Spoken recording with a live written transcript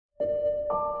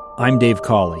I'm Dave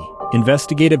Cawley,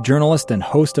 investigative journalist and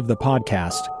host of the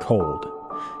podcast Cold.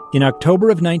 In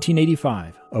October of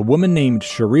 1985, a woman named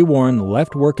Sheree Warren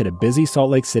left work at a busy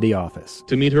Salt Lake City office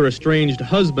to meet her estranged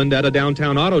husband at a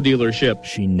downtown auto dealership.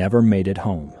 She never made it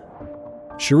home.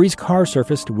 Sheree's car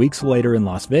surfaced weeks later in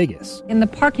Las Vegas. In the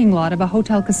parking lot of a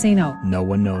hotel casino. No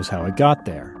one knows how it got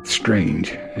there.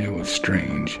 Strange. It was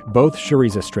strange. Both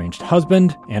Sheree's estranged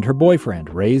husband and her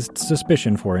boyfriend raised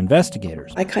suspicion for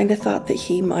investigators. I kind of thought that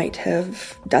he might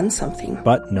have done something.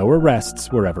 But no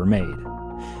arrests were ever made.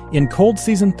 In Cold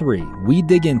Season 3, we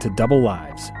dig into double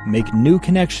lives, make new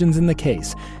connections in the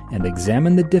case, and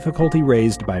examine the difficulty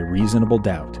raised by reasonable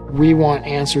doubt. We want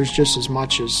answers just as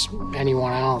much as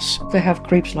anyone else. They have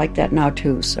creeps like that now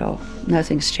too, so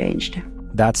nothing's changed.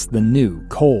 That's the new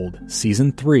Cold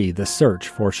Season 3, The Search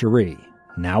for Sheree,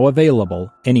 now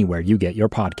available anywhere you get your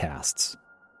podcasts.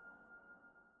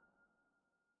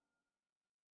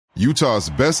 Utah's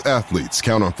best athletes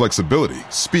count on flexibility,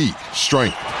 speed,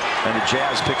 strength. And the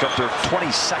Jazz pick up their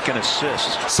 22nd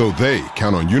assist. So they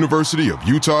count on University of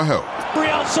Utah Health.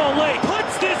 Real Salt Lake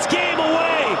puts this game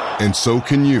away. And so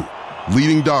can you.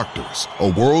 Leading doctors, a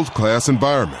world-class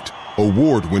environment,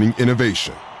 award-winning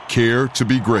innovation, care to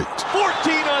be great.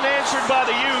 14 unanswered by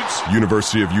the Utes.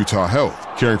 University of Utah Health,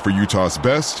 caring for Utah's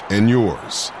best and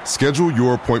yours. Schedule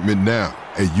your appointment now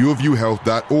at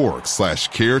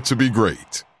uofuhealth.org/care to be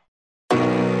great.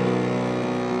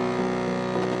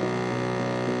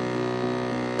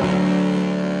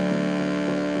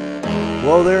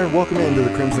 Hello there, and welcome into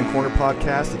the Crimson Corner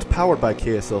podcast. It's powered by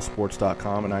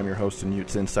KSLSports.com, and I'm your host and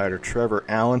Utes insider, Trevor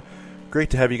Allen. Great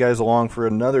to have you guys along for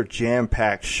another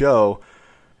jam-packed show.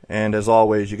 And as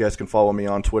always, you guys can follow me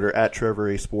on Twitter at Trevor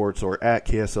A. Sports or at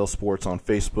KSL Sports on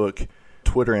Facebook.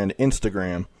 Twitter and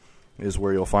Instagram is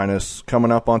where you'll find us.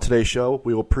 Coming up on today's show,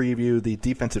 we will preview the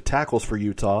defensive tackles for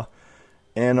Utah.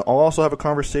 And I'll also have a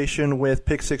conversation with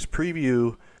Pick 6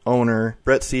 Preview owner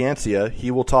Brett Ciancia.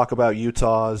 He will talk about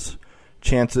Utah's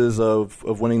chances of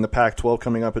winning the Pac-12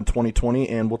 coming up in 2020,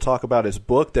 and we'll talk about his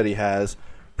book that he has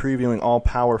previewing all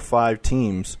Power 5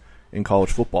 teams in college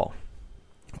football.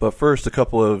 But first, a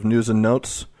couple of news and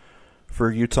notes for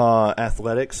Utah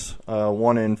athletics,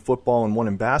 one in football and one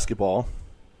in basketball.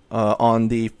 On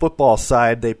the football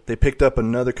side, they picked up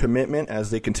another commitment as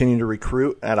they continue to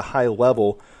recruit at a high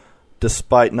level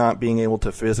despite not being able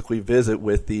to physically visit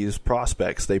with these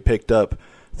prospects. They picked up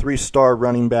 3-star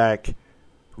running back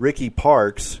Ricky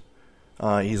Parks.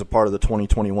 He's a part of the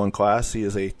 2021 class. He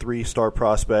is a 3-star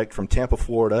prospect from Tampa,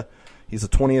 Florida. He's the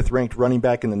 20th ranked running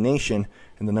back in the nation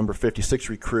and the number 56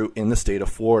 recruit in the state of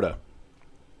Florida.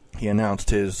 He announced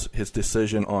his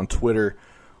decision on Twitter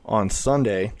on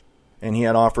Sunday, and he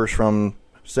had offers from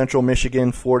Central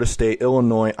Michigan, Florida State,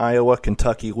 Illinois, Iowa,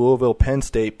 Kentucky, Louisville, Penn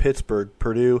State, Pittsburgh,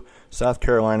 Purdue, South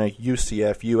Carolina,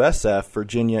 UCF, USF,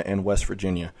 Virginia, and West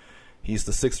Virginia. He's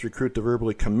the 6th recruit to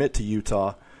verbally commit to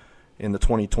Utah in the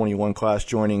 2021 class,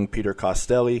 joining Peter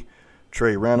Costelli,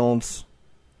 Trey Reynolds,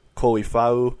 Koli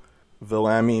Fau,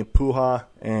 Viliami Puha,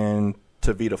 and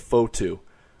Tavita Fotu.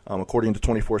 According to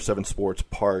 24/7 Sports,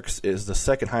 Parks is the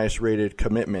second highest rated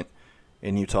commitment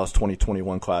in Utah's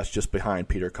 2021 class, just behind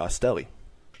Peter Costelli.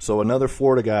 So another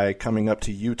Florida guy coming up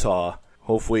to Utah.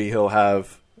 Hopefully he'll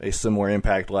have a similar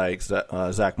impact like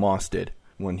Zach Moss did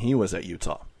when he was at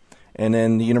Utah. And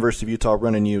then the University of Utah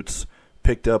Running Utes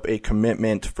picked up a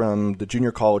commitment from the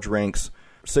junior college ranks.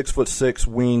 6'6"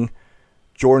 wing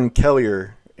Jordan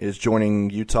Kellier is joining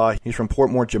Utah. He's from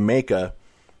Portmore, Jamaica,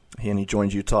 and he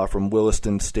joins Utah from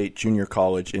Williston State Junior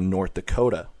College in North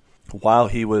Dakota. While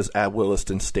he was at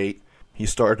Williston State, he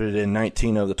started in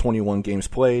 19 of the 21 games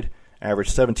played,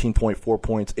 averaged 17.4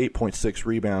 points, 8.6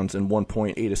 rebounds, and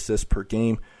 1.8 assists per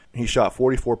game. He shot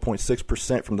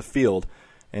 44.6% from the field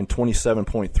and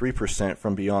 27.3%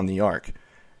 from beyond the arc,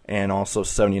 and also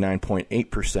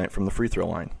 79.8% from the free throw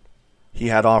line. He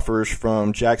had offers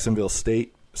from Jacksonville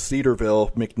State,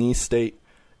 Cedarville, McNeese State,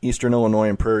 Eastern Illinois,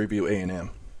 and Prairie View A&M.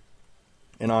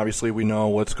 And obviously we know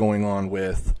what's going on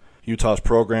with Utah's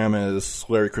program as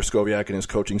Larry Kraskowiak and his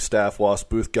coaching staff lost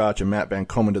Booth Gotch and Matt Van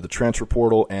Komen to the transfer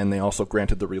portal, and they also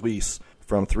granted the release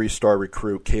from 3-star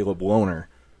recruit Caleb Lohner,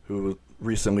 who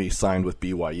recently signed with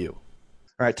BYU.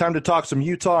 All right, time to talk some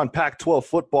Utah and Pac-12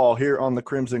 football here on the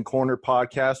Crimson Corner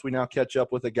podcast. We now catch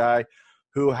up with a guy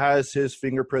who has his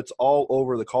fingerprints all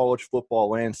over the college football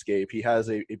landscape. He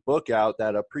has a book out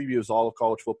that previews all of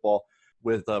college football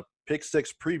with Pick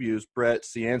 6 Previews, Brett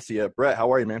Ciancia. Brett,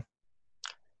 how are you, man?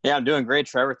 Yeah, I'm doing great,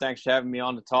 Trevor. Thanks for having me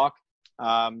on to talk.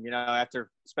 After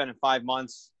spending 5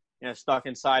 months, stuck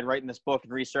inside writing this book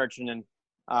and researching and,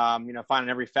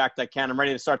 finding every fact I can, I'm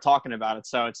ready to start talking about it.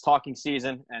 So it's talking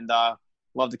season, and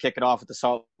love to kick it off at the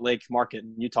Salt Lake market,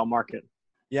 Utah market.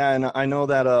 Yeah, and I know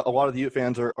that a lot of the Ute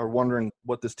fans are wondering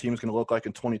what this team is going to look like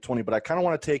in 2020, but I kind of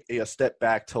want to take a step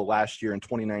back to last year in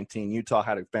 2019. Utah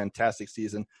had a fantastic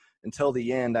season until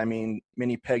the end. I mean,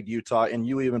 many pegged Utah, and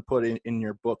you even put in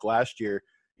your book last year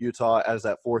Utah as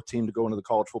that fourth team to go into the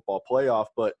college football playoff,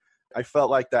 but I felt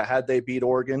like that had they beat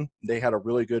Oregon, they had a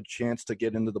really good chance to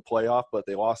get into the playoff, but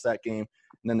they lost that game,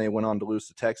 and then they went on to lose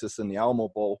to Texas in the Alamo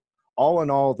Bowl. All in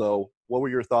all, though, what were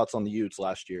your thoughts on the Utes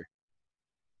last year?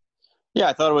 Yeah,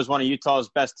 I thought it was one of Utah's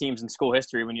best teams in school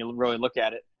history when you really look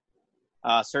at it.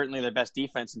 Certainly their best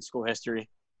defense in school history.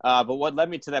 But what led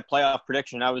me to that playoff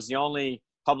prediction, I was the only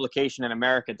publication in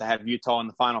America to have Utah in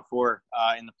the Final Four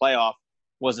in the playoff,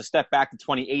 was a step back to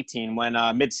 2018 when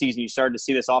midseason you started to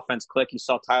see this offense click. You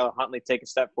saw Tyler Huntley take a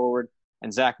step forward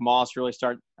and Zach Moss really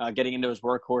start getting into his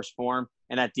workhorse form,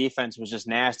 and that defense was just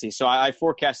nasty. So I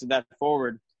forecasted that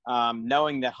forward,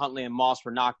 knowing that Huntley and Moss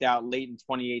were knocked out late in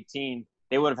 2018.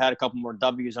 They would have had a couple more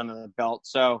W's under the belt.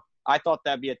 So I thought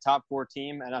that'd be a top 4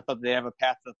 team, and I thought they'd have a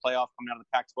path to the playoff coming out of the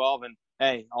Pac-12. And,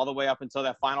 hey, all the way up until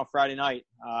that final Friday night,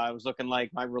 it was looking like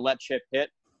my roulette chip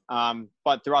hit.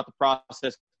 But throughout the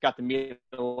process, got to meet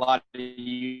a lot of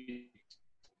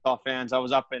Utah fans. I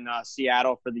was up in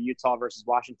Seattle for the Utah versus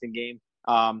Washington game.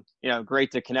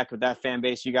 Great to connect with that fan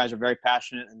base. You guys are very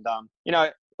passionate. And,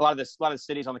 a lot of the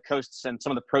cities on the coasts and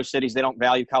some of the pro cities, they don't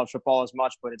value college football as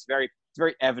much, but it's very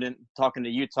evident talking to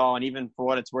Utah and even for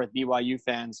what it's worth, BYU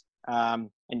fans. And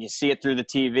you see it through the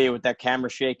TV with that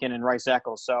camera shaking and Rice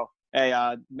Eccles. So, hey,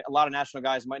 a lot of national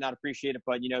guys might not appreciate it,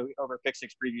 but, over Pick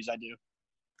Six previews, I do.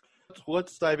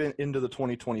 Let's dive into the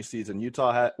 2020 season.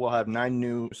 Utah will have 9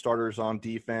 new starters on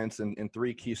defense and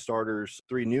 3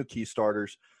 new key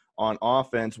starters on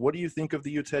offense. What do you think of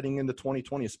the Utes heading into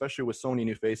 2020, especially with so many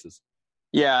new faces?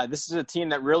 Yeah, this is a team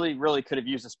that really, really could have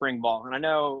used a spring ball. And I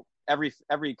know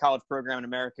every college program in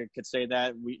America could say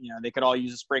that. They could all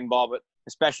use a spring ball, but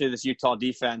especially this Utah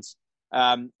defense.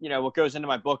 What goes into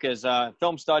my book is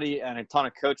film study and a ton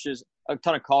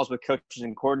of calls with coaches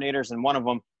and coordinators. And one of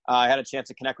them, I had a chance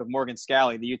to connect with Morgan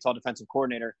Scalley, the Utah defensive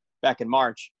coordinator, back in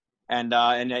March. And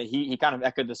he kind of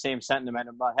echoed the same sentiment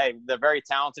about, hey, they're very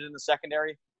talented in the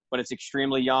secondary, but it's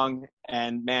extremely young.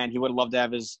 And, man, he would have loved to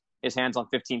have his hands on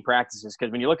 15 practices,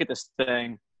 because when you look at this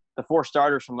thing, the 4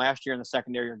 starters from last year in the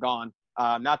secondary are gone.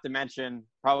 Not to mention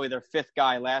probably their 5th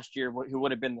guy last year who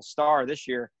would have been the star this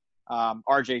year,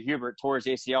 R.J. Hubert, tore his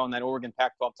ACL in that Oregon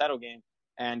Pac-12 title game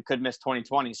and could miss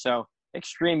 2020. So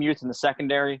extreme youth in the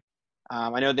secondary.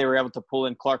 I know they were able to pull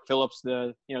in Clark Phillips,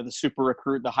 the super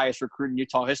recruit, the highest recruit in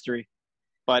Utah history.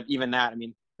 But even that, I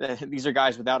mean, these are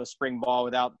guys without a spring ball,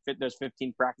 without those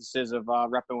 15 practices of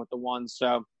repping with the ones.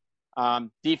 So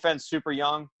defense, super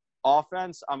young.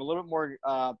 Offense, I'm a little bit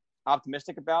more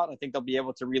optimistic about. I think they'll be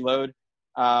able to reload.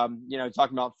 Talking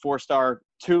about 2 4-star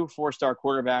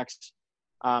quarterbacks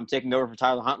taking over for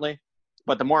Tyler Huntley.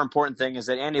 But the more important thing is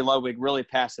that Andy Ludwig really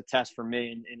passed the test for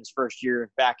me in his first year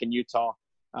back in Utah.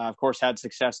 Of course, had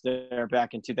success there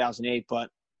back in 2008. But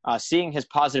seeing his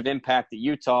positive impact at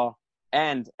Utah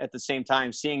and at the same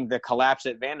time seeing the collapse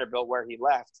at Vanderbilt where he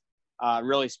left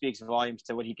really speaks volumes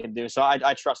to what he can do. So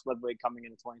I trust Ludwig coming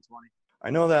into 2020. I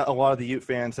know that a lot of the Ute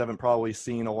fans haven't probably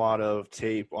seen a lot of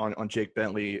tape on Jake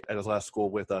Bentley at his last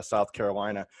school with South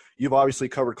Carolina. You've obviously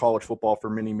covered college football for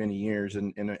many, many years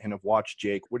and have watched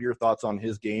Jake. What are your thoughts on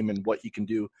his game and what he can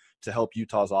do to help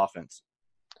Utah's offense?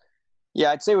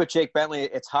 Yeah, I'd say with Jake Bentley,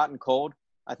 it's hot and cold.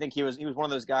 I think he was one of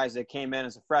those guys that came in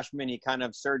as a freshman. He kind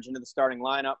of surged into the starting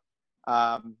lineup.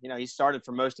 He started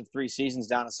for most of 3 seasons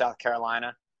down in South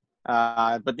Carolina.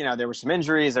 But there were some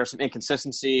injuries, there were some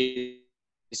inconsistencies.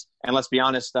 And let's be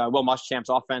honest, Will Muschamp's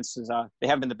offense they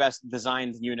haven't been the best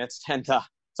designed units. And so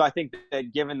I think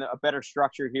that given a better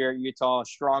structure here, Utah, a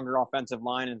stronger offensive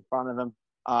line in front of him,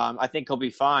 I think he'll be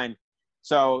fine.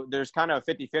 So there's kind of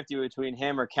a 50-50 between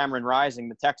him or Cameron Rising,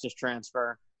 the Texas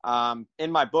transfer.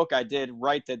 In my book, I did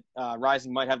write that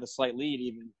Rising might have the slight lead,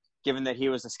 even given that he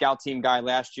was a scout team guy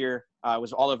last year,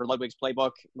 was all over Ludwig's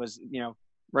playbook, was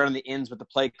right on the ends with the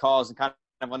play calls and kind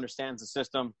of understands the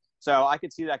system. So I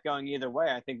could see that going either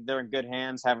way. I think they're in good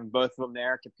hands, having both of them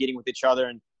there, competing with each other.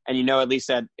 And at least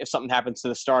that if something happens to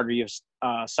the starter, you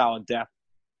have solid depth.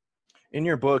 In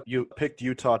your book, you picked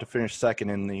Utah to finish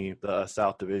second in the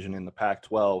South Division in the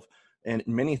Pac-12. And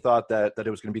many thought that it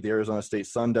was going to be the Arizona State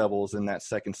Sun Devils in that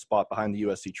second spot behind the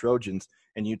USC Trojans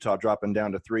and Utah dropping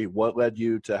down to 3. What led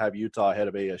you to have Utah ahead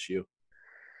of ASU?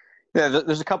 Yeah,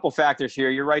 there's a couple factors here.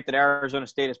 You're right that Arizona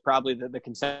State is probably the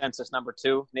consensus number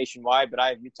 2 nationwide, but I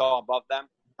have Utah above them.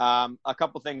 A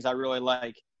couple things I really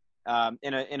like.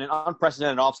 in an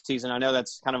unprecedented offseason. I know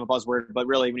that's kind of a buzzword, but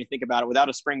really when you think about it, without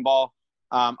a spring ball,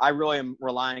 I really am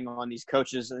relying on these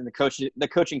coaches and the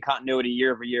coaching continuity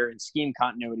year over year and scheme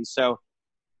continuity. So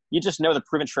you just know the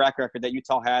proven track record that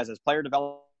Utah has as player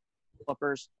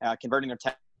developers, converting their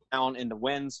talent into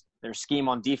wins. Their scheme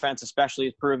on defense especially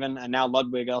is proven, and now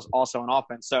Ludwig also on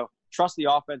offense. So trust the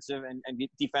offensive and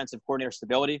defensive coordinator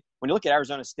stability. When you look at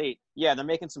Arizona State, yeah, they're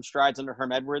making some strides under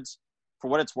Herm Edwards. For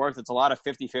what it's worth, it's a lot of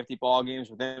 50-50 ball games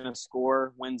within a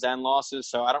score, wins and losses.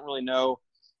 So I don't really know.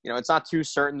 It's not too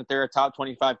certain that they're a top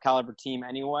 25 caliber team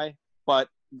anyway. But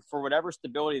for whatever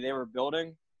stability they were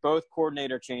building, both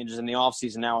coordinator changes in the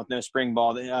offseason now with no spring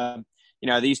ball. They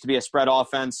used to be a spread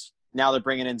offense. Now they're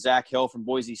bringing in Zach Hill from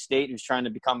Boise State, who's trying to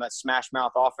become that smash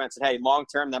mouth offense. And hey, long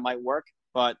term that might work,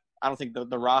 but I don't think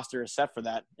the roster is set for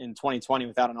that in 2020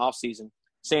 without an offseason.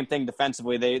 Same thing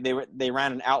defensively. They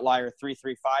ran an outlier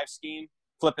 3-3-5 scheme,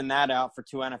 flipping that out for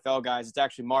two NFL guys. It's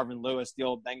actually Marvin Lewis, the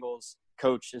old Bengals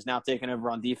coach, is now taking over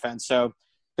on defense. So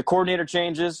the coordinator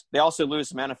changes. They also lose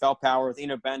some NFL power with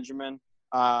Eno Benjamin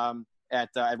at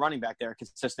running back there,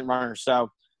 consistent runner. So,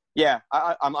 yeah,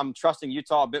 I'm trusting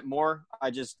Utah a bit more.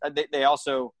 They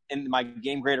also, in my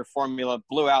game grader formula,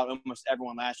 blew out almost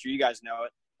everyone last year. You guys know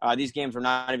it. These games were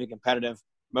not even competitive,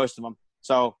 most of them.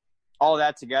 So all of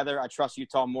that together, I trust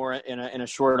Utah more in a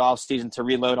short off season to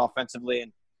reload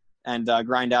offensively and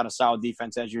grind out a solid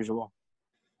defense as usual.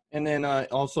 And then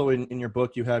also in your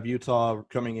book, you have Utah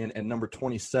coming in at number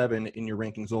 27 in your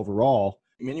rankings overall.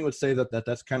 Many would say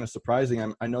that's kind of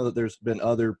surprising. I know that there's been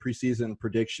other preseason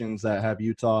predictions that have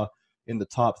Utah in the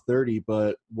top 30,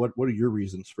 but what are your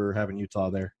reasons for having Utah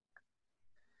there?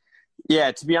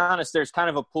 Yeah, to be honest, there's kind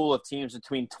of a pool of teams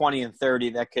between 20 and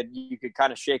 30 that you could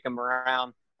kind of shake them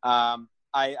around. I'm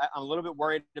a little bit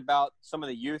worried about some of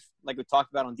the youth, like we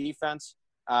talked about on defense.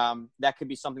 That could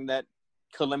be something that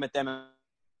could limit them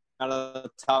out of the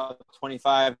top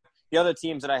 25. The other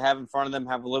teams that I have in front of them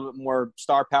have a little bit more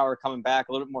star power coming back,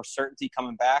 a little bit more certainty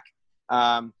coming back.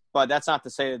 But that's not to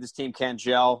say that this team can't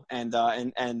gel and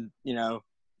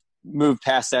move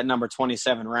past that number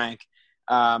 27 rank.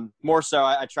 More so,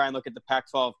 I try and look at the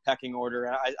Pac-12 pecking order.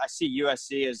 I see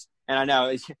USC as, and I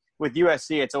know with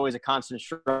USC, it's always a constant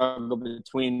struggle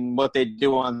between what they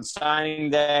do on signing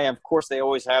day. Of course, they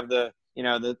always have the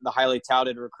highly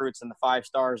touted recruits and the 5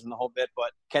 stars and the whole bit,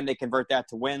 but can they convert that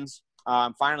to wins?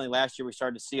 Finally, last year we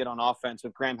started to see it on offense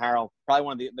with Graham Harrell, probably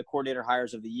one of the coordinator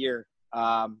hires of the year.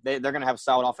 They're going to have a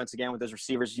solid offense again with those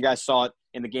receivers. You guys saw it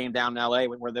in the game down in L.A.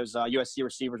 where those USC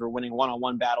receivers were winning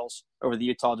one-on-one battles over the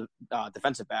Utah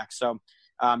defensive backs. So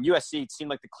USC seemed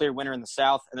like the clear winner in the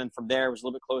South, and then from there it was a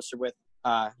little bit closer with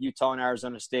Utah and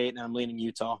Arizona State, and I'm leaning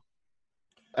Utah.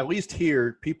 At least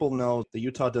here, people know that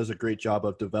Utah does a great job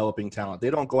of developing talent. They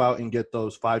don't go out and get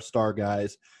those 5-star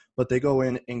guys, but they go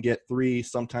in and get 3,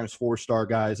 sometimes 4-star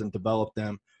guys and develop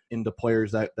them into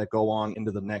players that go on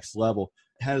into the next level.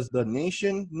 Has the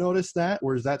nation noticed that,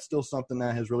 or is that still something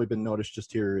that has really been noticed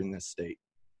just here in this state?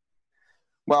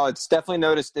 Well, it's definitely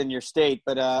noticed in your state,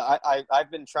 but I've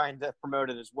been trying to promote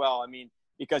it as well. I mean,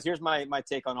 because here's my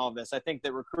take on all of this. I think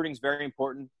that recruiting is very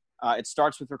important. It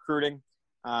starts with recruiting.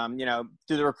 Do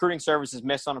the recruiting services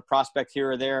miss on a prospect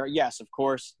here or there? Yes, of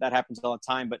course, that happens all the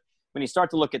time. But when you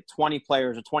start to look at 20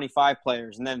 players or 25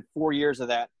 players and then 4 years of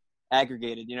that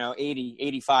aggregated, 80,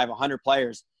 85, 100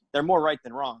 players, they're more right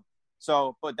than wrong.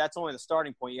 So, but that's only the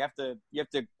starting point. You have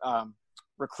to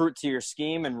recruit to your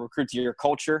scheme and recruit to your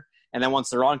culture. And then once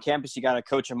they're on campus, you got to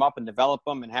coach them up and develop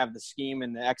them and have the scheme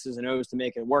and the X's and O's to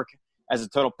make it work as a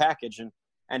total package.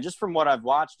 And just from what I've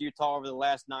watched Utah over the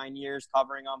last 9 years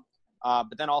covering them,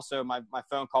 but then also my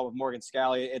phone call with Morgan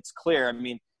Scalley, it's clear. I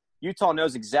mean, Utah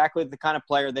knows exactly the kind of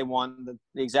player they want,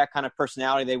 the exact kind of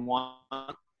personality they want,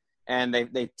 and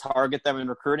they target them in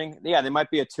recruiting. Yeah, they might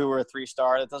be a 2 or a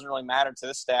 3-star. That doesn't really matter to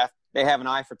this staff. They have an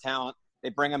eye for talent. They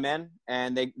bring them in,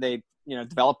 and they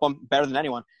develop them better than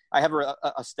anyone. I have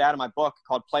a stat in my book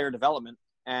called player development,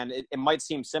 and it might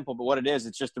seem simple, but what it is,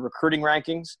 it's just the recruiting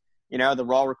rankings, the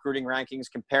raw recruiting rankings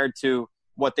compared to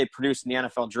what they produce in the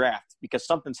NFL draft, because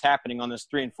something's happening on those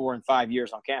 3 and 4 and 5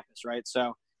 years on campus, right?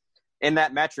 So in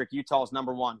that metric, Utah is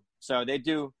number 1. So they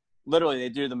do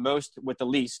the most with the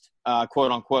least,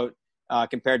 quote unquote,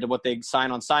 compared to what they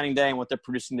sign on signing day and what they're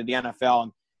producing to the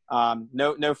NFL. And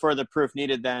no further proof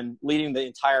needed than leading the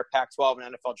entire Pac-12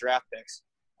 and NFL draft picks.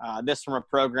 This from a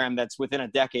program that's within a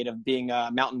decade of being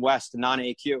Mountain West and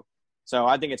non-AQ. So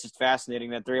I think it's just fascinating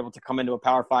that they're able to come into a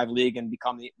Power 5 league and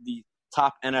become the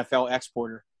top NFL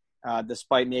exporter,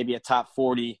 despite maybe a top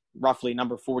 40, roughly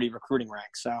number 40 recruiting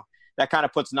rank. So that kind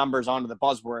of puts numbers onto the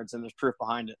buzzwords, and there's proof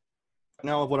behind it.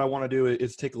 Now, what I want to do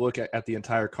is take a look at the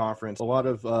entire conference. A lot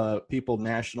of people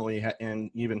nationally and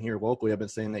even here locally have been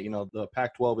saying that, the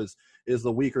Pac-12 is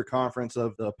the weaker conference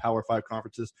of the Power 5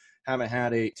 conferences. Haven't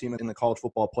had a team in the college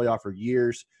football playoff for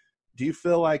years. Do you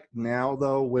feel like now,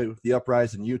 though, with the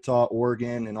uprise in Utah,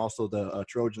 Oregon, and also the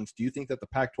Trojans, do you think that the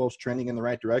Pac-12 is trending in the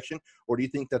right direction, or do you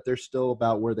think that they're still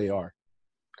about where they are?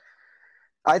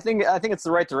 I think it's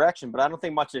the right direction, but I don't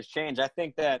think much has changed. I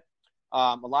think that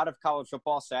a lot of college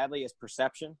football, sadly, is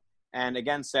perception. And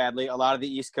again, sadly, a lot of the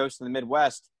East Coast and the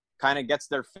Midwest kind of gets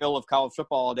their fill of college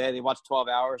football all day. They watch 12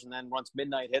 hours, and then once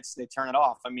midnight hits, they turn it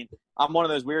off. I mean, I'm one of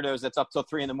those weirdos that's up till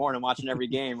 3 a.m. watching every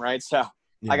game, right? So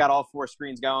yeah. I got all 4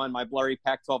 screens going, my blurry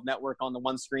Pac-12 network on the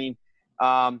one screen. So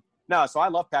I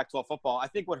love Pac-12 football. I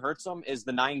think what hurts them is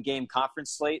the 9-game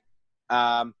conference slate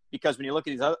because when you look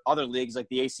at these other leagues like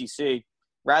the ACC,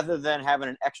 rather than having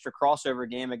an extra crossover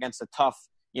game against a tough,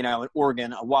 an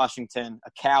Oregon, a Washington, a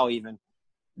Cal even,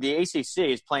 the ACC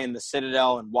is playing the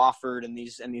Citadel and Wofford and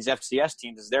these FCS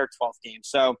teams as their 12th game.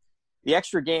 So the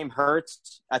extra game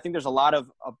hurts. I think there's a lot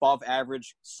of above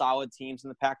average solid teams in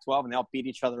the Pac-12, and they all beat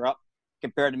each other up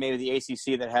compared to maybe the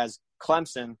ACC that has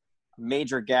Clemson, a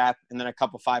major gap, and then a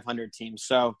couple 500 teams.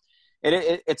 So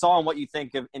it's all on what you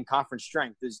think of in conference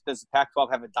strength. Does the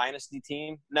Pac-12 have a dynasty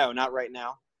team? No, not right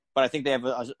now. But I think they have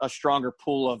a stronger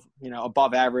pool of,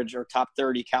 above average or top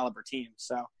 30 caliber teams.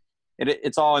 So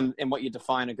it's all in what you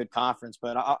define a good conference.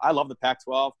 But I love the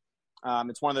Pac-12.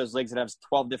 It's one of those leagues that has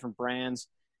 12 different brands,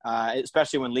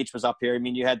 especially when Leach was up here. I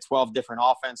mean, you had 12 different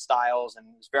offense styles, and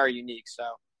it was very unique.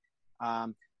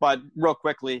 So, but real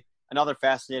quickly, another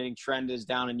fascinating trend is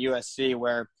down in USC,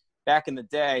 where back in the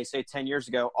day, say 10 years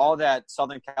ago, all that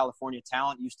Southern California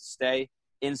talent used to stay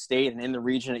in-state and in the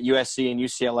region at USC and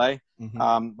UCLA.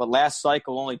 Mm-hmm. But last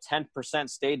cycle, only 10%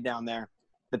 stayed down there.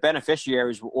 The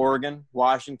beneficiaries were Oregon,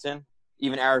 Washington,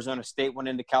 even Arizona State went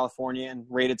into California and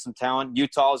raided some talent.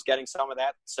 Utah is getting some of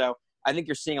that. So I think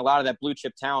you're seeing a lot of that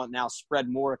blue-chip talent now spread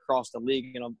more across the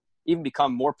league and even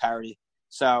become more parity.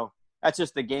 So that's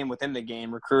just the game within the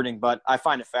game, recruiting. But I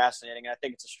find it fascinating. I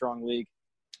think it's a strong league.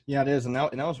 Yeah, it is. And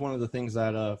that was one of the things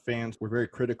that fans were very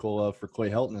critical of for Clay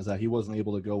Helton, is that he wasn't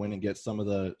able to go in and get some of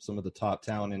the top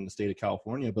talent in the state of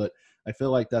California. But I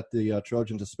feel like that the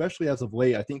Trojans, especially as of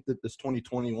late, I think that this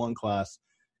 2021 class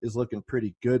is looking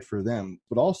pretty good for them.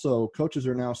 But also coaches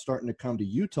are now starting to come to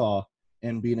Utah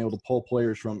and being able to pull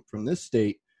players from this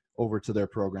state over to their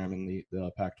program in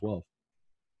the Pac-12.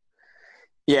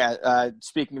 Yeah,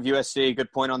 speaking of USC,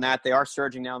 good point on that. They are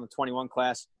surging now in the 21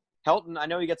 class. Helton, I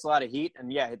know he gets a lot of heat,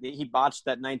 and yeah, he botched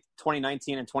that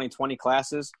 2019 and 2020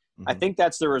 classes. Mm-hmm. I think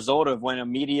that's the result of when a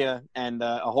media and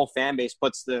a whole fan base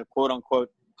puts the quote-unquote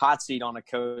hot seat on a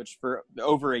coach for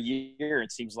over a year,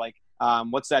 it seems like.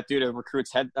 What's that do to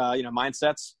recruits'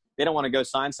 mindsets? They don't want to go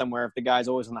sign somewhere if the guy's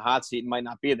always in the hot seat and might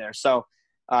not be there. So,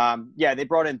 they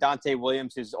brought in Dante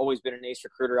Williams, who's always been an ace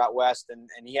recruiter out west, and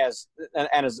he has,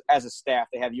 and as a staff,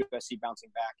 they have USC bouncing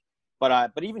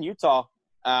back. But even Utah,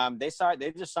 they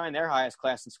just signed their highest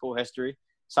class in school history,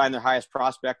 signed their highest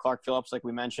prospect, Clark Phillips, like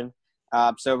we mentioned.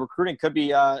 So recruiting could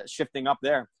be shifting up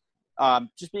there.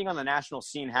 Just being on the national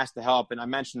scene has to help. And I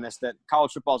mentioned this, that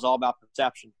college football is all about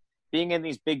perception. Being in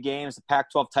these big games, the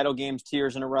Pac-12 title games 2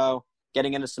 years in a row,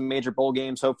 getting into some major bowl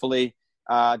games, hopefully,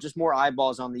 just more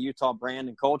eyeballs on the Utah brand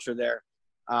and culture there.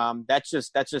 That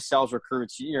just sells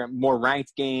recruits. More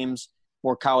ranked games,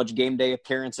 more college game day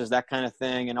appearances, that kind of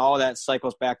thing, and all of that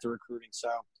cycles back to recruiting. So,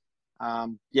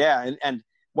 and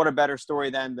what a better story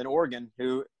than Oregon,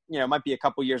 who might be a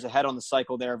couple years ahead on the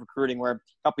cycle there of recruiting, where a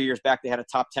couple years back they had a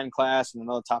top 10 class and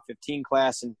another top 15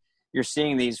 class, and you're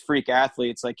seeing these freak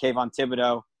athletes like Kayvon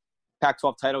Thibodeau.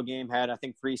 Pac-12 title game had, I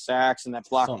think, 3 sacks and that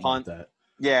block Something punt. Like that.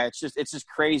 Yeah, it's just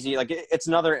crazy. Like it's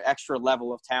another extra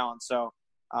level of talent. So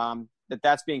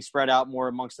that's being spread out more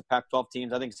amongst the Pac-12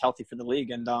 teams, I think it's healthy for the league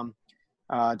and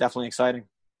definitely exciting.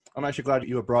 I'm actually glad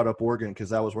you brought up Oregon, because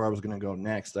that was where I was going to go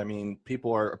next. I mean,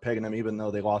 people are pegging them, even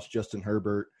though they lost Justin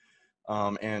Herbert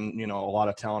and a lot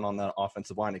of talent on that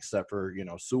offensive line, except for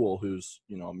Sewell, who's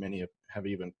many have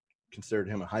even considered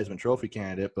him a Heisman Trophy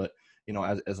candidate, but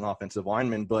as an offensive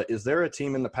lineman. But is there a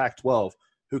team in the Pac-12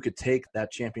 who could take that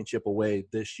championship away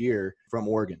this year from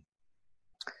Oregon?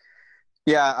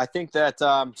 Yeah, I think that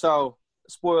so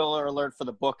spoiler alert for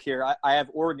the book here. I have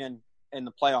Oregon in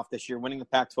the playoff this year, winning the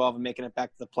Pac-12 and making it back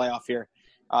to the playoff here.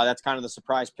 That's kind of the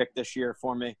surprise pick this year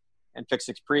for me in Pick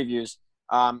 6 previews.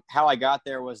 How I got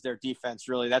there was their defense,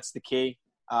 really. That's the key.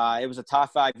 It was a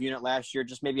top 5 unit last year,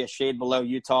 just maybe a shade below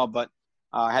Utah, but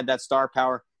had that star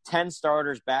power. 10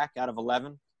 starters back out of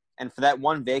 11. And for that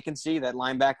one vacancy, that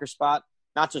linebacker spot,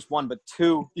 not just one, but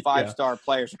two 5-star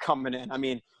players are coming in. I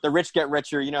mean, the rich get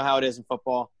richer. You know how it is in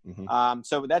football. Mm-hmm.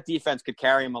 So that defense could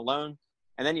carry him alone.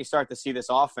 And then you start to see this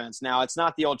offense. Now, it's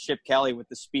not the old Chip Kelly with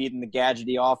the speed and the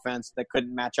gadgety offense that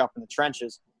couldn't match up in the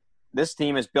trenches. This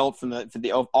team is built from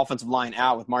the offensive line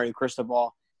out with Mario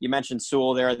Cristobal. You mentioned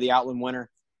Sewell there, the Outland winner.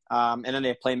 And then they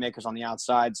have playmakers on the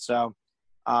outside. So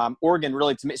Oregon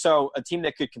really, to me, so a team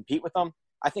that could compete with them,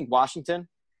 I think Washington.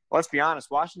 Well, let's be honest,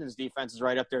 Washington's defense is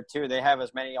right up there too. They have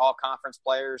as many all-conference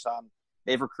players.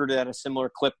 They've recruited at a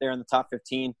similar clip there in the top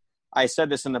 15. I said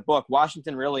this in the book.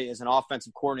 Washington really is an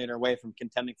offensive coordinator away from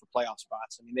contending for playoff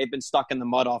spots. I mean, they've been stuck in the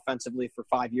mud offensively for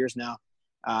 5 years now.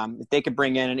 If they could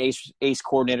bring in an ace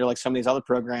coordinator like some of these other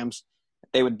programs,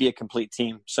 they would be a complete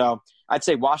team. So I'd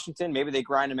say Washington, maybe they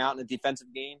grind them out in the defensive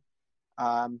game.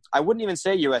 I wouldn't even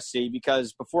say USC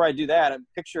because before I do that, I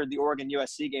pictured the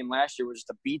Oregon-USC game last year was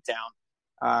just a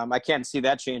beatdown. I can't see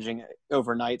that changing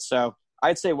overnight. So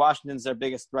I'd say Washington's their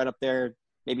biggest threat up there,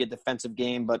 maybe a defensive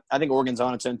game, but I think Oregon's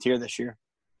on its own tier this year.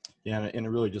 Yeah, and it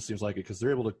really just seems like it because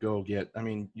they're able to go get – I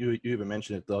mean, you even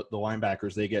mentioned it, the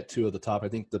linebackers, they get two of the top. I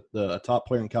think the top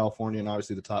player in California and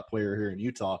obviously the top player here in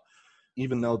Utah,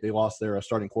 even though they lost their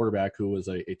starting quarterback who was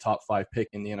a top 5 pick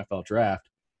in the NFL draft,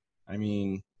 I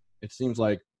mean, it seems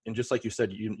like – and just like you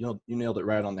said, you nailed it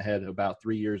right on the head, about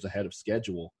 3 years ahead of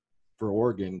schedule for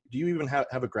Oregon. Do you even have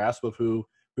a grasp of who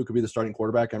could be the starting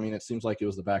quarterback? I mean, it seems like it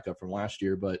was the backup from last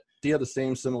year, but do you have the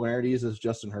same similarities as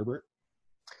Justin Herbert?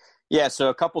 Yeah, so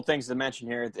a couple things to mention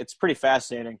here. It's pretty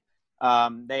fascinating.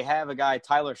 They have a guy,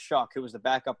 Tyler Shuck, who was the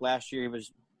backup last year.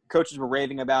 Coaches were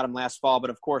raving about him last fall, but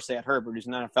of course they had Herbert, who's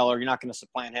an NFLer. You're not going to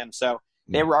supplant him. So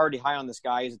they were already high on this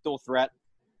guy. He's a dual threat.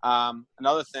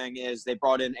 Another thing is they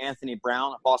brought in Anthony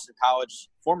Brown, a Boston College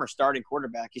former starting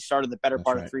quarterback. He started the better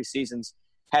part of 3 seasons,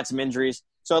 had some injuries.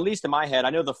 So at least in my head, I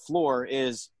know the floor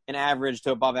is an average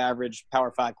to above average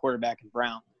Power 5 quarterback in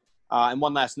Brown. And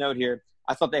one last note here.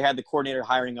 I thought they had the coordinator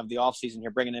hiring of the offseason here,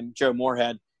 bringing in Joe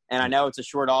Moorhead. And I know it's a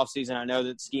short offseason. I know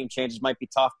that scheme changes might be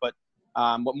tough. But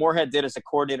what Moorhead did as a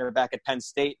coordinator back at Penn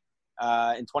State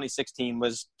in 2016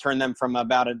 was turn them from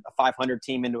about a 500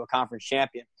 team into a conference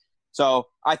champion. So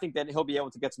I think that he'll be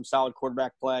able to get some solid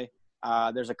quarterback play.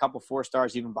 There's a couple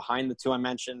 4-stars even behind the 2 I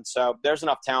mentioned. So there's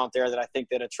enough talent there that I think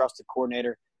that a trusted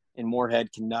coordinator in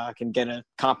Moorhead can get a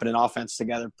competent offense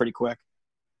together pretty quick.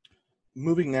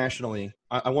 Moving nationally,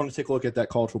 I want to take a look at that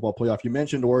college football playoff. You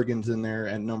mentioned Oregon's in there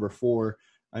at number 4.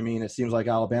 I mean, it seems like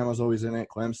Alabama's always in it,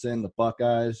 Clemson, the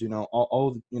Buckeyes,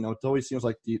 all it always seems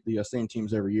like the same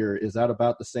teams every year. Is that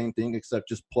about the same thing except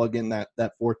just plug in that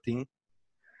 4th team?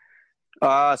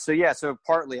 So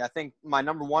partly. I think my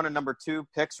number 1 and number 2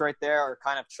 picks right there are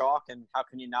kind of chalk, and how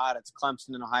can you not? It's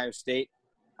Clemson and Ohio State.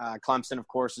 Clemson, of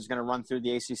course, is going to run through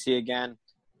the ACC again.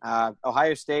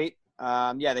 Ohio State,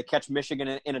 they catch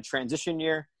Michigan in a transition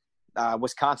year.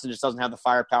 Wisconsin just doesn't have the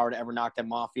firepower to ever knock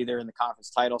them off either in the conference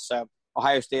title. So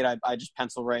Ohio State, I just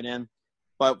pencil right in.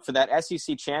 But for that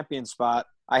SEC champion spot,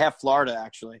 I have Florida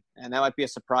actually, and that might be a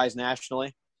surprise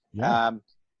nationally. Yeah.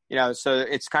 So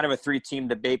it's kind of a 3-team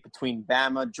debate between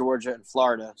Bama, Georgia, and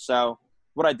Florida. So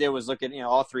what I did was look at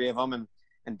all 3 of them,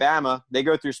 and Bama, they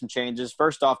go through some changes.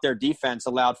 First off, their defense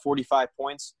allowed 45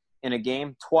 points in a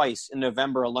game twice in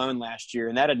November alone last year,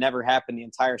 and that had never happened the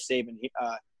entire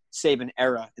Saban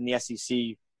era in the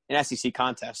SEC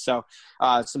contest. So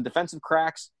some defensive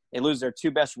cracks. They lose their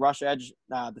 2 best rush edge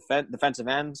defensive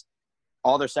ends.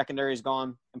 All their secondary is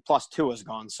gone, and plus Tua is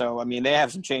gone. So, I mean, they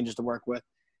have some changes to work with.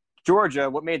 Georgia,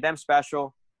 what made them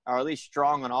special, or at least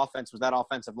strong on offense, was that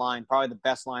offensive line, probably the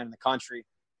best line in the country.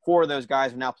 4 of those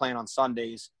guys are now playing on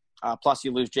Sundays. Plus,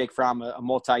 you lose Jake Fromm, a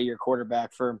multi-year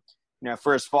quarterback. For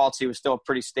his faults, he was still a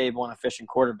pretty stable and efficient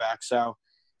quarterback. So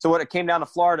when it came down to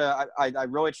Florida, I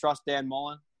really trust Dan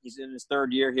Mullen. He's in his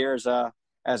 3rd year here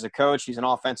as a coach. He's an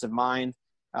offensive mind,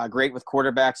 great with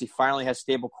quarterbacks. He finally has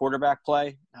stable quarterback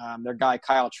play. Their guy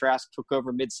Kyle Trask took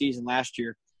over midseason last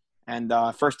year, and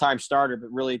first-time starter,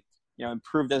 but really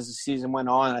improved as the season went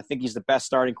on. And I think he's the best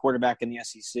starting quarterback in the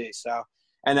SEC. So,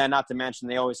 and then not to mention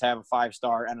they always have a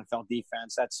 5-star NFL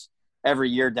defense. That's every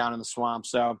year down in the swamp.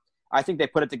 So I think they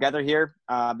put it together here.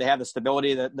 They have the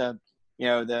stability,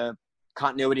 the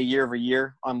continuity year over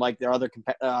year, unlike their other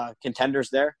contenders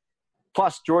there.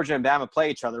 Plus, Georgia and Bama play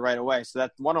each other right away, so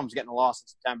that one of them's getting a loss in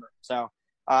September. So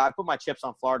I put my chips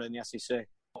on Florida in the SEC.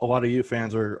 A lot of you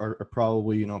fans are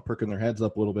probably perking their heads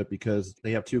up a little bit because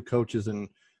they have 2 coaches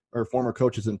or former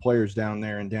coaches and players down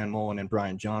there, and Dan Mullen and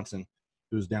Brian Johnson,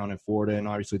 who's down in Florida. And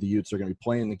obviously the Utes are going to be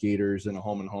playing the Gators in a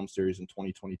home-and-home series in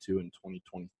 2022 and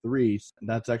 2023. And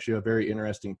that's actually a very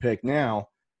interesting pick. Now,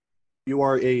 you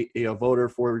are a voter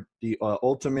for the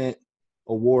ultimate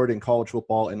award in college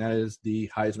football, and that is the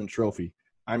Heisman Trophy.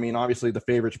 I mean, obviously the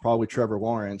favorite's probably Trevor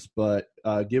Lawrence, but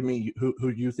give me who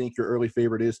you think your early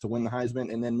favorite is to win the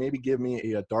Heisman, and then maybe give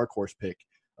me a dark horse pick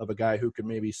of a guy who could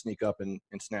maybe sneak up and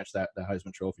snatch that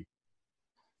Heisman Trophy.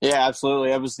 Yeah,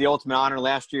 absolutely. It was the ultimate honor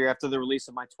last year after the release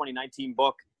of my 2019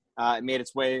 book. It made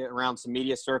its way around some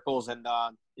media circles, and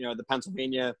the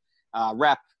Pennsylvania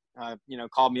rep,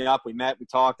 called me up. We met, we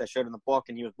talked. I showed him the book,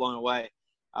 and he was blown away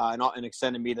and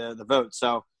extended me the vote.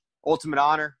 So, ultimate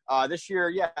honor. This year,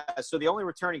 yeah. So the only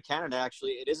returning candidate,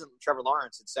 actually, it isn't Trevor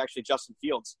Lawrence. It's actually Justin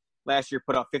Fields. Last year,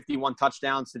 put up 51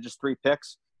 touchdowns to just 3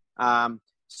 picks.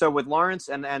 So with Lawrence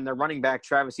and their running back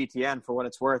Travis Etienne, for what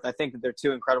it's worth, I think that they're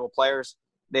 2 incredible players.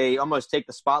 They almost take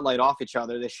the spotlight off each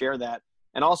other. They share that.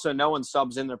 And also, no one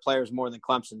subs in their players more than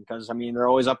Clemson because, I mean, they're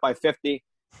always up by 50.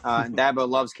 And Dabo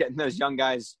loves getting those young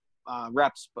guys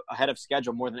reps ahead of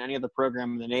schedule more than any other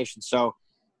program in the nation. So,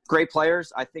 great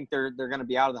players. I think they're going to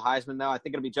be out of the Heisman, though. I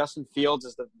think it'll be Justin Fields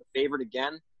as the favorite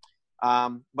again.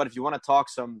 But if you want to talk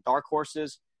some dark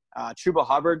horses, Chuba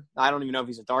Hubbard, I don't even know if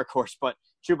he's a dark horse, but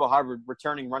Chuba Hubbard,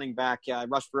 returning running back,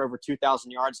 rushed for over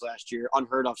 2,000 yards last year,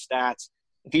 unheard of stats.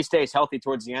 If he stays healthy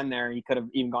towards the end there, he could have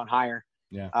even gone higher.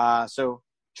 Yeah. So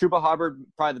Chuba Hubbard,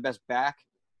 probably the best back,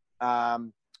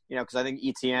 because I think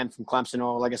Etienne from Clemson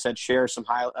will, like I said, share some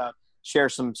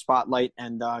spotlight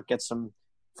and get some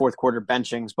fourth quarter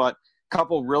benchings. But a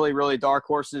couple really, really dark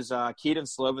horses, Keaton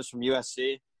Slovis from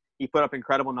USC. He put up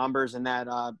incredible numbers in that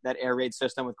air raid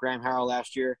system with Graham Harrell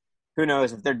last year. Who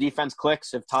knows if their defense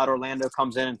clicks, if Todd Orlando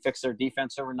comes in and fixes their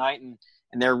defense overnight and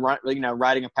they're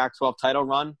riding a Pac-12 title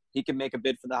run, he can make a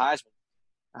bid for the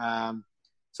Heisman.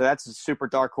 So that's a super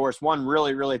dark horse. One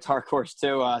really, really dark horse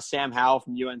too, Sam Howell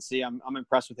from UNC. I'm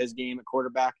impressed with his game at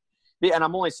quarterback. And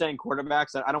I'm only saying quarterbacks.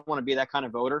 I don't want to be that kind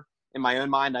of voter. In my own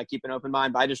mind, I keep an open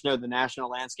mind, but I just know the national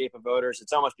landscape of voters.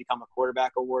 It's almost become a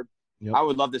quarterback award. Yep. I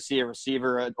would love to see a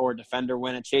receiver or a defender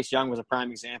win it. Chase Young was a prime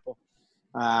example.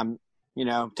 10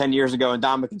 years ago, and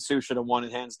Ndamukong Suh should have won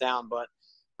it hands down. But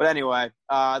anyway,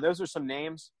 those are some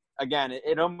names. Again,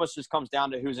 it almost just comes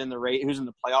down to who's in the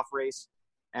playoff race.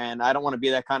 And I don't want to be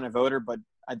that kind of voter, but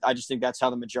I just think that's how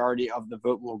the majority of the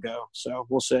vote will go. So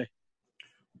we'll see.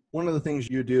 One of the things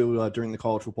you do during the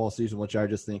college football season, which I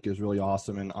just think is really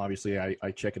awesome, and obviously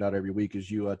I check it out every week,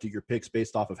 is you do your picks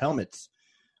based off of helmets.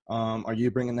 Are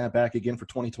you bringing that back again for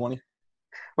 2020?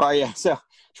 Well, yeah. So,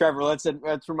 Trevor, let's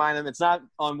remind them it's not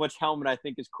on which helmet I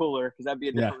think is cooler because that'd be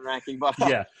a different ranking. But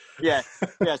yeah.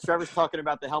 Trevor's talking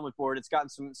about the helmet board. It's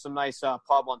gotten some nice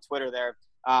pub on Twitter there.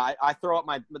 I throw up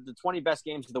the 20 best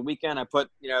games of the weekend. I put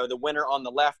the winner on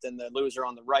the left and the loser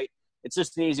on the right. It's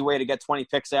just an easy way to get 20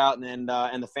 picks out, and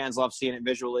the fans love seeing it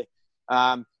visually.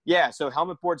 So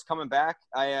helmet board's coming back.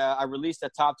 I released a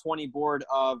top 20 board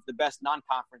of the best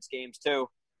non-conference games too.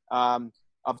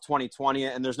 Of 2020,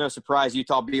 and there's no surprise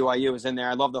Utah BYU is in there.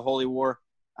 I love the Holy War.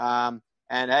 And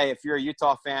hey, if you're a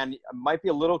Utah fan, I might be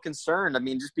a little concerned. I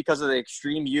mean, just because of the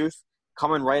extreme youth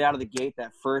coming right out of the gate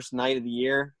that first night of the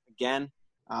year again.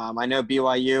 I know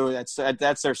BYU,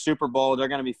 that's their Super Bowl. They're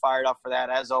going to be fired up for that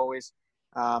as always.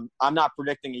 I'm not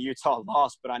predicting a Utah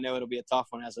loss, but I know it'll be a tough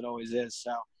one as it always is.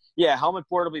 So yeah, helmet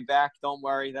board will be back. Don't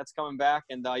worry, that's coming back,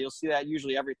 and you'll see that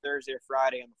usually every Thursday or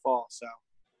Friday in the fall. So.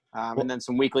 And then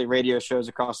some weekly radio shows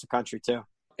across the country too.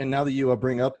 And now that you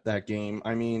bring up that game,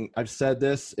 I mean, I've said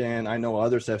this, and I know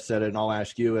others have said it, and I'll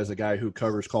ask you as a guy who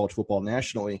covers college football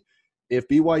nationally, if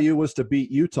BYU was to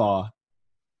beat Utah,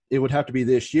 it would have to be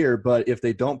this year. But if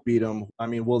they don't beat them, I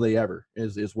mean, will they ever?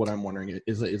 Is what I'm wondering.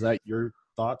 Is that your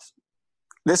thoughts?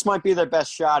 This might be their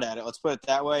best shot at it. Let's put it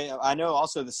that way. I know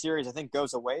also the series I think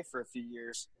goes away for a few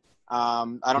years. I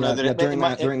don't know that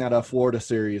during that Florida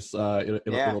series,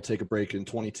 it'll take a break in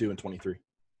 22 and 23.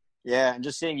 Yeah, and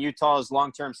just seeing Utah's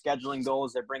long-term scheduling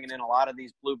goals, they're bringing in a lot of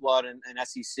these blue blood and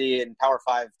SEC and Power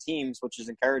 5 teams, which is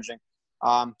encouraging.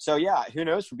 Who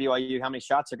knows for BYU how many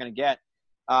shots they're going to get.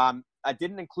 I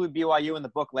didn't include BYU in the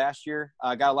book last year.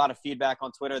 I got a lot of feedback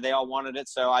on Twitter. They all wanted it,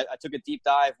 so I took a deep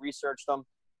dive, researched them.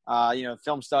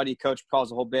 Film study, coach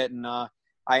calls a whole bit, and I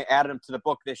added them to the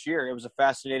book this year. It was a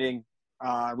fascinating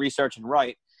research and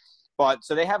write. But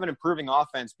so they have an improving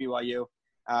offense, BYU.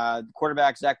 The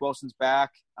quarterback, Zach Wilson's back.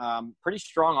 Pretty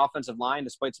strong offensive line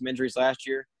despite some injuries last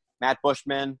year. Matt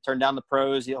Bushman turned down the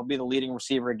pros. He'll be the leading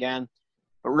receiver again.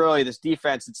 But really, this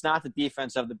defense, it's not the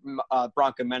defense of the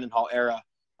Bronco Mendenhall era.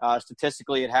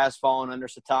 Statistically, it has fallen under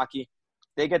Sataki.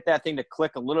 They get that thing to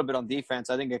click a little bit on defense.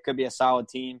 I think it could be a solid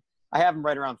team. I have them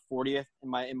right around 40th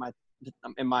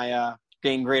in my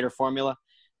game grader formula.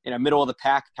 Middle of the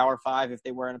pack, Power 5, if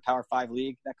they were in a Power 5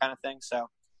 league, that kind of thing. So,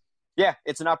 yeah,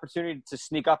 it's an opportunity to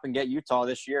sneak up and get Utah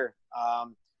this year.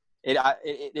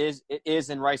 It is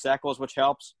in Rice Eccles, which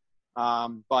helps.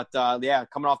 Coming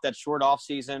off that short off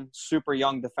season, super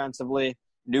young defensively,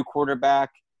 new quarterback,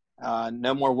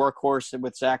 no more workhorse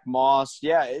with Zach Moss.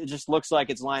 Yeah, it just looks like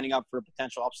it's lining up for a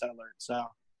potential upset alert. So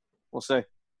we'll see.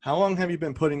 How long have you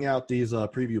been putting out these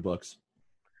preview books?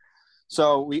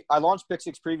 So I launched Pick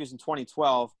Six Previews in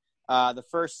 2012. The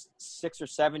first 6 or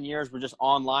 7 years were just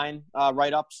online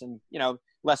write-ups and,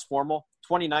 less formal.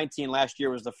 2019, last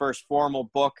year, was the first formal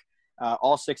book,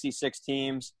 all 66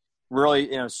 teams,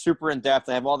 really, super in-depth.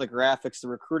 I have all the graphics, the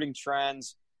recruiting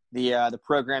trends, the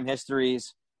program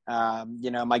histories,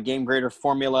 my game grader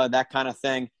formula, that kind of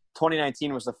thing.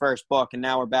 2019 was the first book, and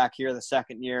now we're back here the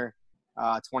second year,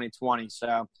 2020.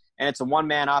 So, and it's a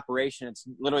one-man operation. It's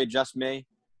literally just me,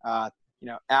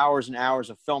 hours and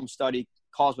hours of film study,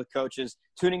 calls with coaches,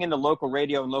 tuning into local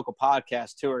radio and local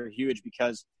podcasts too are huge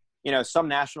because, some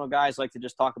national guys like to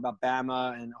just talk about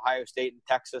Bama and Ohio State and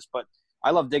Texas, but I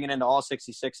love digging into all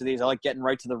 66 of these. I like getting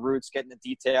right to the roots, getting the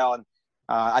detail, and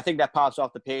I think that pops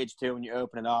off the page too when you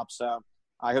open it up. So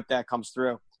I hope that comes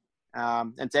through.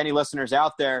 And to any listeners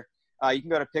out there, you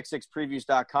can go to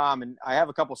pick6previews.com, and I have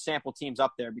a couple sample teams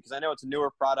up there because I know it's a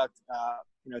newer product,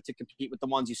 to compete with the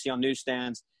ones you see on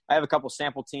newsstands. I have a couple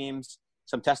sample teams,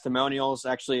 some testimonials.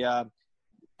 Actually,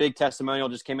 big testimonial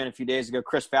just came in a few days ago.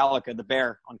 Chris Fallica, the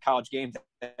Bear, on College Game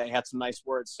Day, had some nice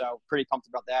words, so pretty pumped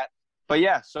about that. But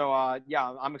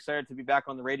I'm excited to be back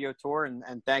on the radio tour, and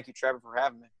thank you, Trevor, for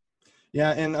having me.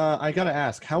 Yeah, and I got to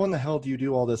ask, how in the hell do you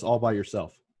do all this all by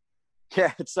yourself?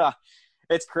 Yeah,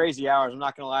 it's crazy hours. I'm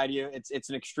not going to lie to you. It's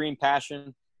an extreme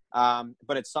passion,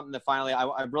 but it's something that finally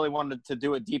I really wanted to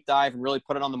do a deep dive and really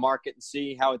put it on the market and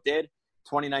see how it did.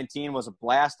 2019 was a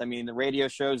blast. I mean, the radio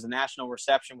shows, the national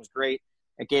reception was great.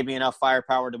 It gave me enough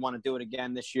firepower to want to do it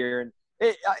again this year. And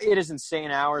it is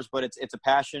insane hours, but it's a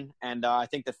passion, and I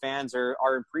think the fans are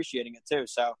appreciating it too.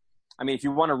 So, I mean, if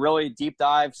you want to really deep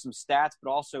dive some stats, but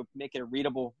also make it a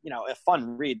readable, a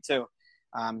fun read too,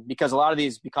 because a lot of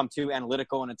these become too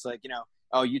analytical, and it's like,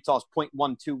 Utah's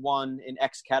 0.121 in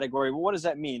X category. Well, what does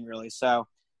that mean really? So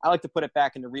I like to put it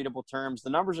back into readable terms. The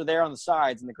numbers are there on the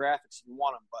sides and the graphics if you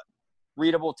want them, but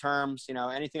readable terms,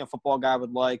 anything a football guy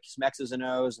would like, some X's and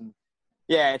O's, and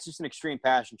yeah, it's just an extreme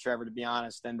passion, Trevor, to be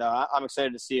honest. And I'm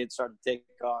excited to see it start to take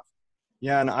off.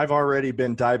 Yeah, and I've already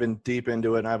been diving deep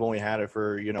into it, and I've only had it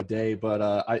for, a day.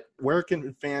 But where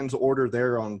can fans order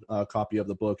their own copy of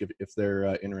the book if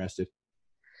they're interested?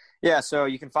 Yeah, so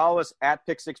you can follow us at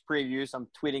Pick Six Previews. I'm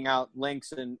tweeting out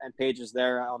links and pages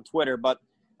there on Twitter. But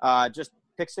just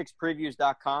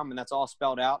pick6previews.com, and that's all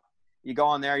spelled out. You go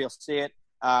on there, you'll see it.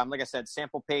 Like I said,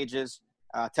 sample pages,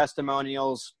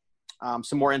 testimonials,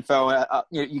 some more info.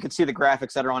 You can see the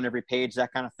graphics that are on every page,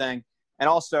 that kind of thing. And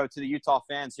also to the Utah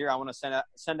fans here, I want to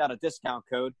send out a discount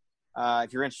code.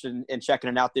 If you're interested in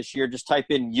checking it out this year, just type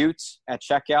in Utes at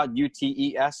checkout,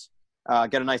 UTES.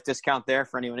 Get a nice discount there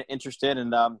for anyone interested.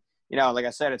 And, like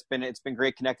I said, it's been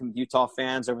great connecting with Utah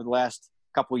fans over the last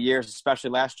couple of years,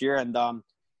 especially last year, and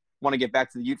want to get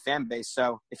back to the Ute fan base.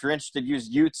 So if you're interested, use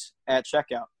Utes at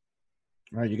checkout.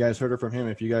 All right, you guys heard it from him.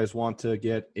 If you guys want to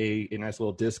get a nice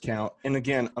little discount. And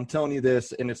again, I'm telling you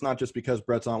this, and it's not just because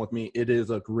Brett's on with me. It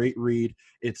is a great read.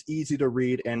 It's easy to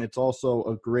read, and it's also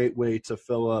a great way to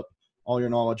fill up all your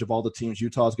knowledge of all the teams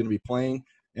Utah is going to be playing,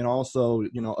 and also,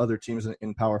 other teams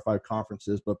in Power 5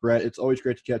 conferences. But Brett, it's always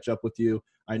great to catch up with you.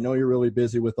 I know you're really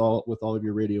busy with all of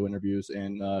your radio interviews,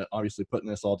 and obviously putting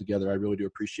this all together. I really do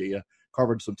appreciate you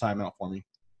carving some time out for me.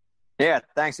 Yeah,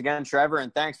 thanks again, Trevor,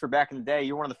 and thanks for back in the day.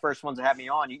 You were one of the first ones to have me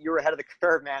on. You were ahead of the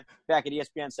curve, man, back at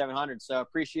ESPN 700. So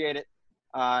appreciate it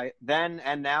then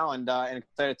and now, and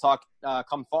excited to talk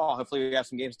come fall. Hopefully we have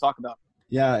some games to talk about.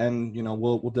 Yeah, and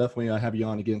we'll definitely have you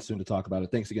on again soon to talk about it.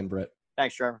 Thanks again, Brett.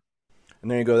 Thanks, Trevor. And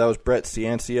there you go. That was Brett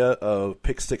Ciancia of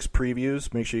Pick Six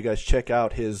Previews. Make sure you guys check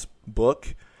out his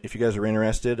book. If you guys are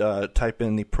interested, type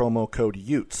in the promo code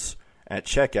Utes at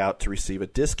checkout to receive a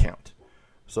discount.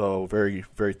 So very,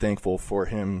 very thankful for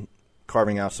him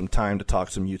carving out some time to talk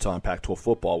some Utah and Pac-12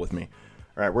 football with me.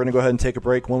 All right, we're going to go ahead and take a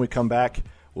break. When we come back,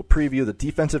 we'll preview the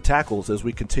defensive tackles as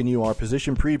we continue our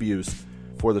position previews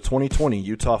for the 2020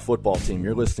 Utah football team.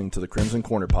 You're listening to the Crimson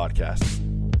Corner Podcast.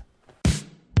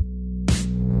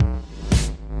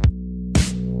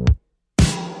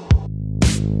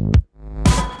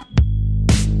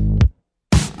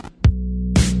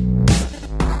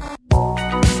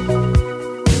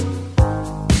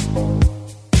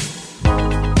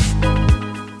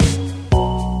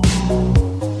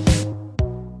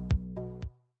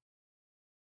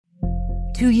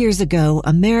 2 years ago,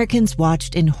 Americans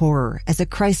watched in horror as a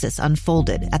crisis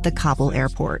unfolded at the Kabul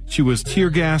airport. She was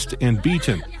tear-gassed and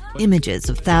beaten. Images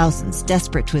of thousands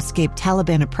desperate to escape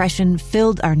Taliban oppression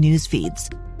filled our news feeds.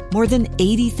 More than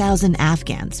 80,000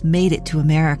 Afghans made it to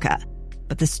America.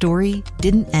 But the story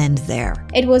didn't end there.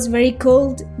 It was very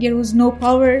cold. There was no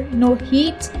power, no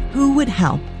heat. Who would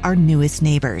help our newest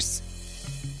neighbors?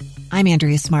 I'm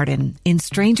Andrea Smartin. In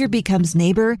Stranger Becomes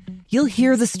Neighbor, you'll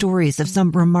hear the stories of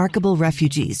some remarkable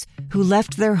refugees who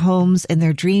left their homes and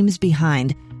their dreams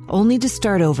behind, only to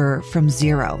start over from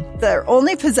zero. Their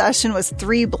only possession was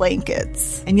 3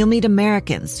 blankets. And you'll meet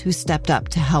Americans who stepped up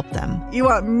to help them. You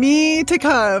want me to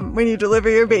come when you deliver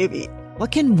your baby.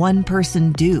 What can one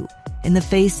person do in the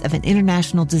face of an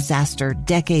international disaster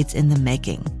decades in the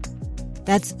making?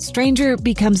 That's Stranger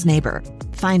Becomes Neighbor.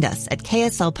 Find us at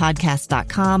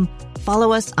kslpodcast.com.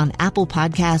 Follow us on Apple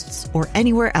Podcasts or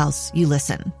anywhere else you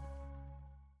listen.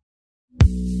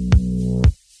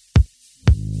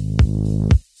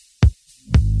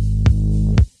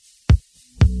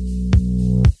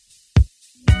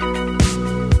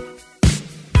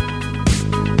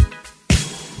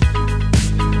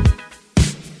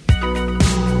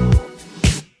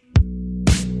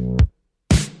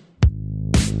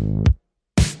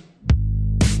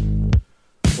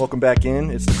 Welcome back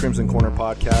in. It's the Crimson Corner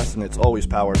podcast, and it's always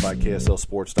powered by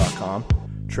KSLSports.com.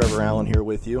 Trevor Allen here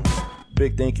with you.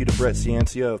 Big thank you to Brett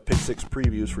Ciancia of Pick 6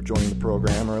 Previews for joining the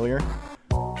program earlier.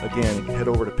 Again, head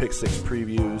over to Pick 6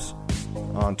 Previews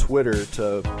on Twitter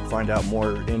to find out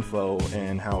more info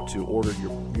and how to order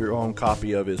your own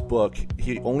copy of his book.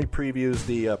 He only previews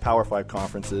the Power 5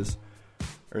 conferences,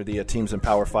 or the teams in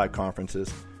Power 5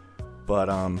 conferences,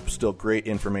 but still great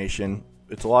information.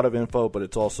 It's a lot of info, but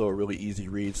it's also a really easy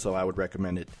read, so I would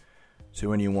recommend it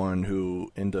to anyone who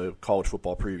into college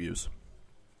football previews.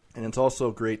 And it's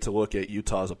also great to look at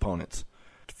Utah's opponents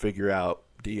to figure out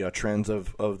the trends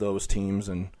of those teams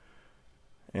and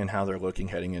how they're looking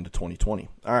heading into 2020.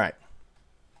 All right,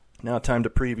 now time to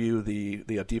preview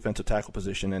the defensive tackle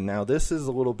position. And now this is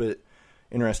a little bit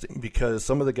interesting because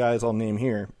some of the guys I'll name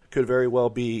here could very well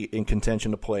be in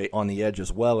contention to play on the edge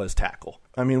as well as tackle.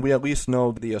 I mean, we at least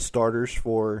know the starters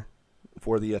for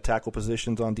the tackle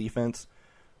positions on defense,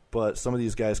 but some of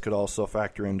these guys could also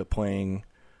factor into playing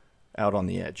out on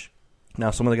the edge.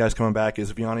 Now, some of the guys coming back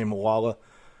is Viane Moala.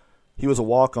 He was a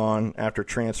walk-on after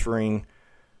transferring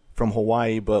from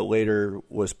Hawaii, but later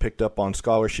was picked up on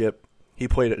scholarship. He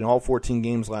played in all 14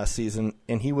 games last season,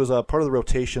 and he was a part of the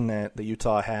rotation that the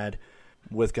Utah had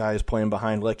with guys playing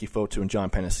behind Leki Fotu and John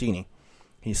Penasini.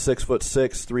 He's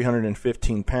 6'6",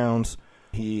 315 pounds.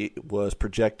 He was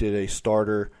projected a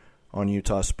starter on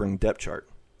Utah's spring depth chart.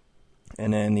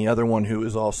 And then the other one who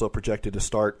is also projected to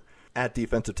start at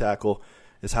defensive tackle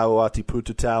is Hau'ati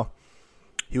Pututau.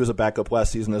 He was a backup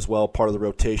last season as well, part of the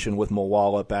rotation with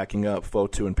Moala backing up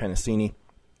Fotu and Penasini.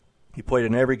 He played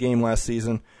in every game last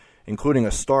season, including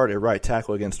a start at right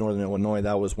tackle against Northern Illinois.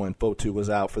 That was when Fotu was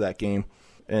out for that game.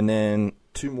 And then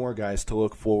 2 more guys to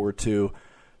look forward to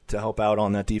help out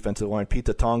on that defensive line.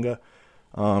 Pita Tonga,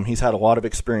 he's had a lot of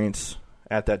experience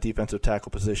at that defensive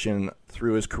tackle position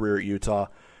through his career at Utah.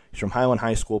 He's from Highland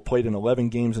High School, played in 11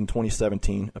 games in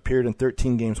 2017, appeared in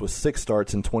 13 games with 6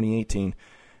 starts in 2018,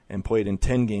 and played in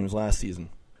 10 games last season.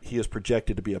 He is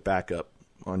projected to be a backup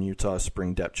on Utah's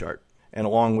spring depth chart. And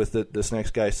along with this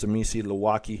next guy, Samisi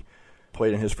Luwaki,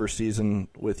 played in his first season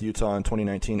with Utah in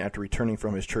 2019 after returning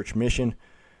from his church mission.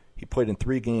 He played in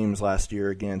 3 games last year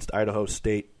against Idaho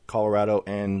State, Colorado,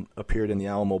 and appeared in the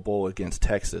Alamo Bowl against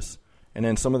Texas. And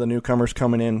then some of the newcomers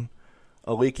coming in,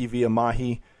 Aliki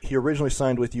Viamahi. He originally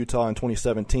signed with Utah in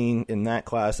 2017 in that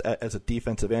class as a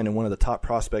defensive end and one of the top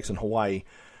prospects in Hawaii,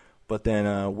 but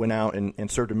then went out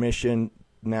and served a mission.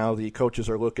 Now the coaches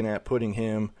are looking at moving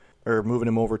him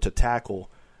over to tackle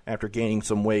after gaining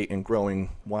some weight and growing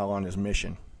while on his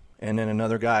mission. And then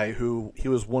another guy he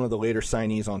was one of the later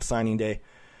signees on signing day,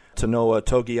 Tanoa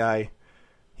Togiai.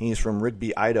 He's from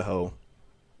Rigby, Idaho.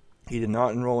 He did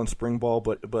not enroll in spring ball,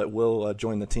 but will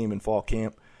join the team in fall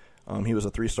camp. He was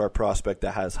a 3-star prospect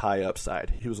that has high upside.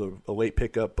 He was a late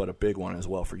pickup, but a big one as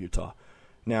well for Utah.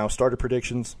 Now, starter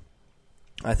predictions.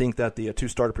 I think that the 2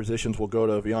 starter positions will go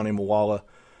to Viane Moala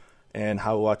and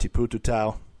Hau'ati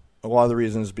Pututau. A lot of the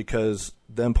reasons is because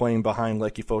them playing behind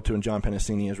Leki Fotu and John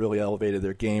Penasini has really elevated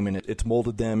their game, and it's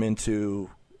molded them into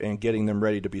and getting them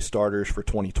ready to be starters for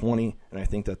 2020, and I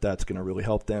think that that's going to really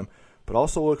help them. But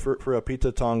also look for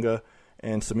Pita Tonga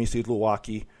and Samisi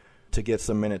Luwaki to get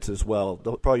some minutes as well.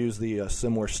 They'll probably use the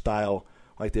similar style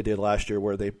like they did last year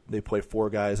where they play 4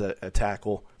 guys at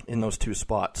tackle in those 2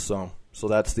 spots. So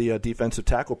that's the defensive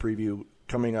tackle preview.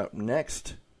 Coming up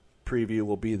next preview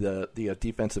will be the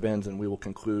defensive ends, and we will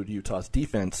conclude Utah's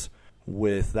defense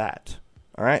with that.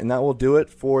 All right, and that will do it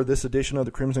for this edition of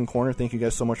the Crimson Corner. Thank you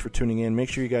guys so much for tuning in. Make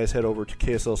sure you guys head over to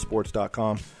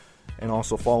KSLSports.com and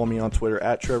also follow me on Twitter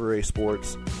at Trevor A.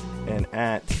 Sports and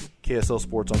at KSL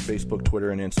Sports on Facebook,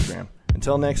 Twitter, and Instagram.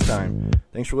 Until next time,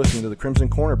 thanks for listening to the Crimson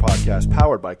Corner podcast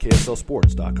powered by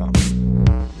KSLSports.com.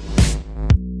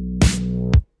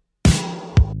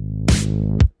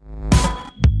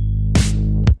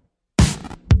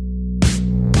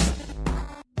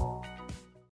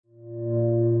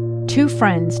 Two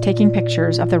friends taking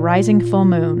pictures of the rising full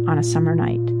moon on a summer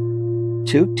night.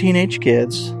 Two teenage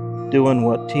kids doing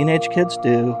what teenage kids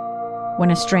do.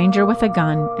 When a stranger with a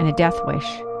gun and a death wish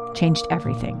changed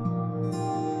everything.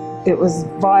 It was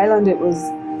violent, it was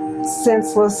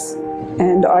senseless,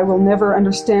 and I will never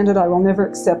understand it, I will never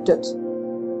accept it.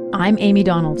 I'm Amy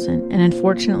Donaldson, and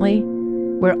unfortunately,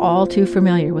 we're all too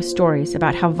familiar with stories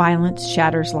about how violence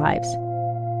shatters lives.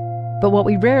 But what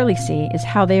we rarely see is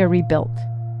how they are rebuilt.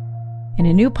 In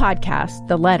a new podcast,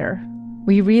 The Letter,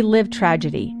 we relive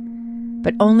tragedy,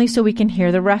 but only so we can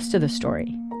hear the rest of the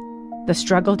story. The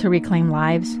struggle to reclaim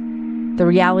lives, the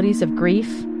realities of grief,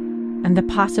 and the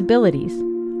possibilities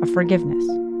of forgiveness.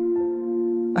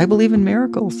 I believe in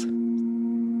miracles.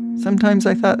 Sometimes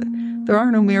I thought, there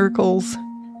are no miracles.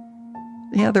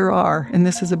 Yeah, there are, and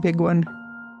this is a big one.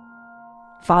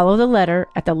 Follow The Letter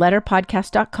at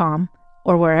theletterpodcast.com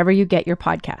or wherever you get your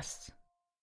podcasts.